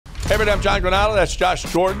everybody. I'm John Granado. That's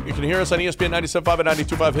Josh Jordan. You can hear us on ESPN 97.5 and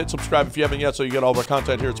 92.5. Hit subscribe if you haven't yet so you get all of our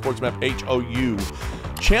content here at SportsMap HOU.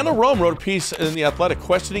 Chandler Rome wrote a piece in The Athletic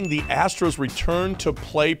questioning the Astros'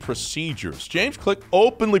 return-to-play procedures. James Click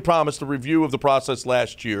openly promised a review of the process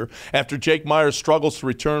last year after Jake Myers struggles to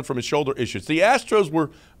return from his shoulder issues. The Astros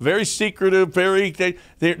were very secretive,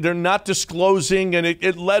 they're not disclosing, and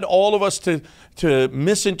it led all of us to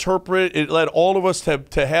misinterpret. It led all of us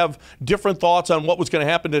to have different thoughts on what was going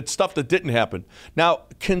to happen and stuff that didn't happen. Now,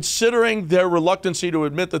 considering their reluctancy to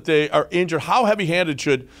admit that they are injured, how heavy-handed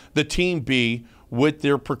should the team be with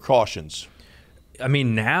their precautions? I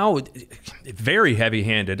mean, now, very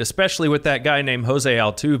heavy-handed, especially with that guy named Jose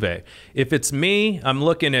Altuve. If it's me, I'm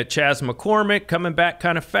looking at Chas McCormick coming back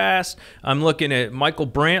kind of fast. I'm looking at Michael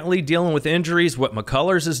Brantley dealing with injuries, what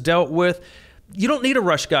McCullers has dealt with. You don't need to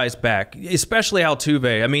rush guys back, especially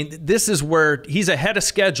Altuve. I mean, this is where he's ahead of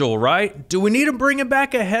schedule, right? Do we need to bring him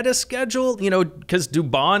back ahead of schedule? Because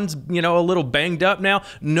Dubon's, a little banged up now.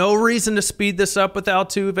 No reason to speed this up with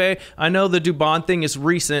Altuve. I know the Dubon thing is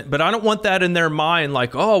recent, but I don't want that in their mind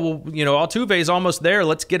like, Altuve's almost there.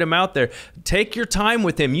 Let's get him out there. Take your time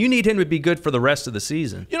with him. You need him to be good for the rest of the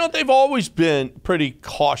season. They've always been pretty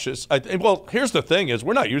cautious. Well, here's the thing is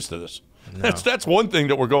we're not used to this. No. That's one thing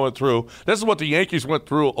that we're going through. This is what the Yankees went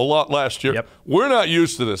through a lot last year. Yep. We're not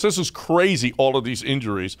used to this. This is crazy, all of these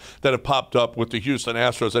injuries that have popped up with the Houston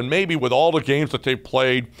Astros. And maybe with all the games that they've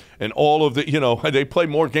played and all of the, they play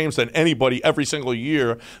more games than anybody every single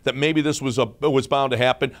year, that maybe this was bound to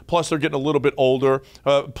happen. Plus, they're getting a little bit older.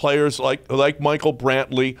 Players like Michael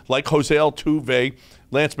Brantley, like Jose Altuve.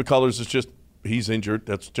 Lance McCullers is just, he's injured.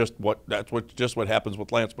 That's what happens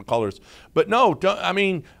with Lance McCullers. But no,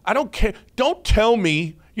 I don't care. Don't tell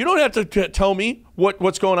me. You don't have to tell me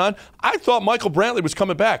what's going on. I thought Michael Brantley was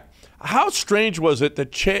coming back. How strange was it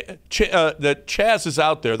that that Chaz is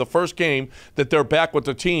out there the first game that they're back with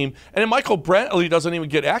the team, and then Michael Brantley doesn't even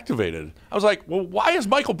get activated? I was like, well, why is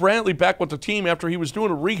Michael Brantley back with the team after he was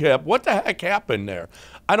doing a rehab? What the heck happened there?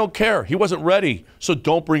 I don't care. He wasn't ready, so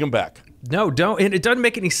don't bring him back. No, don't. And it doesn't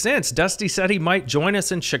make any sense. Dusty said he might join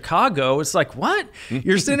us in Chicago. It's like, what?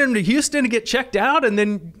 You're sending him to Houston to get checked out, and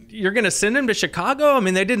then you're going to send him to Chicago? I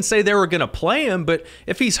mean, they didn't say they were going to play him, but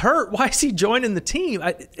if he's hurt, why is he joining the team?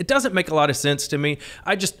 It doesn't make a lot of sense to me.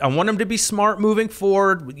 I want him to be smart moving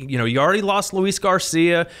forward. You already lost Luis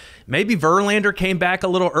Garcia. Maybe Verlander came back a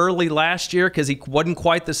little early last year because he wasn't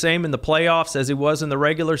quite the same in the playoffs as he was in the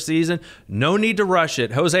regular season. No need to rush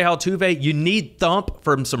it. Jose Altuve, you need thump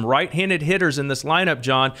from some right-handed hitters in this lineup,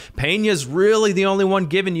 John. Pena's really the only one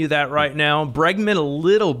giving you that right now. Bregman a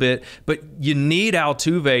little bit, but you need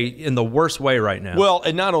Altuve in the worst way right now. Well,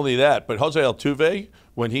 and not only that, but Jose Altuve,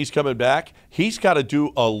 when he's coming back, he's got to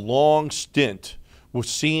do a long stint with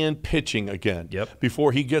seeing pitching again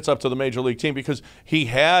before he gets up to the major league team, because he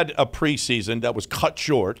had a preseason that was cut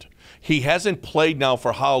short. He hasn't played now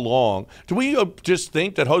for how long? Do we just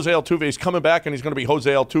think that Jose Altuve is coming back and he's going to be Jose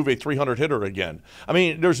Altuve 300 hitter again? I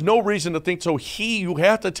mean, there's no reason to think so. You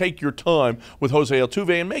have to take your time with Jose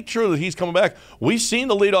Altuve and make sure that he's coming back. We've seen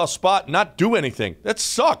the leadoff spot not do anything. That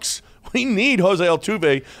sucks. We need Jose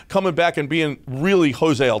Altuve coming back and being really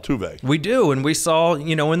Jose Altuve. We do, and we saw,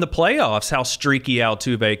 in the playoffs how streaky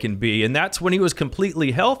Altuve can be, and that's when he was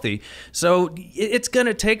completely healthy. So it's going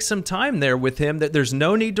to take some time there with him. That there's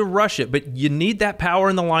no need to rush it, but you need that power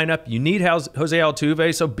in the lineup. You need Jose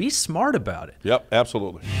Altuve, so be smart about it. Yep,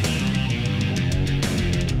 absolutely.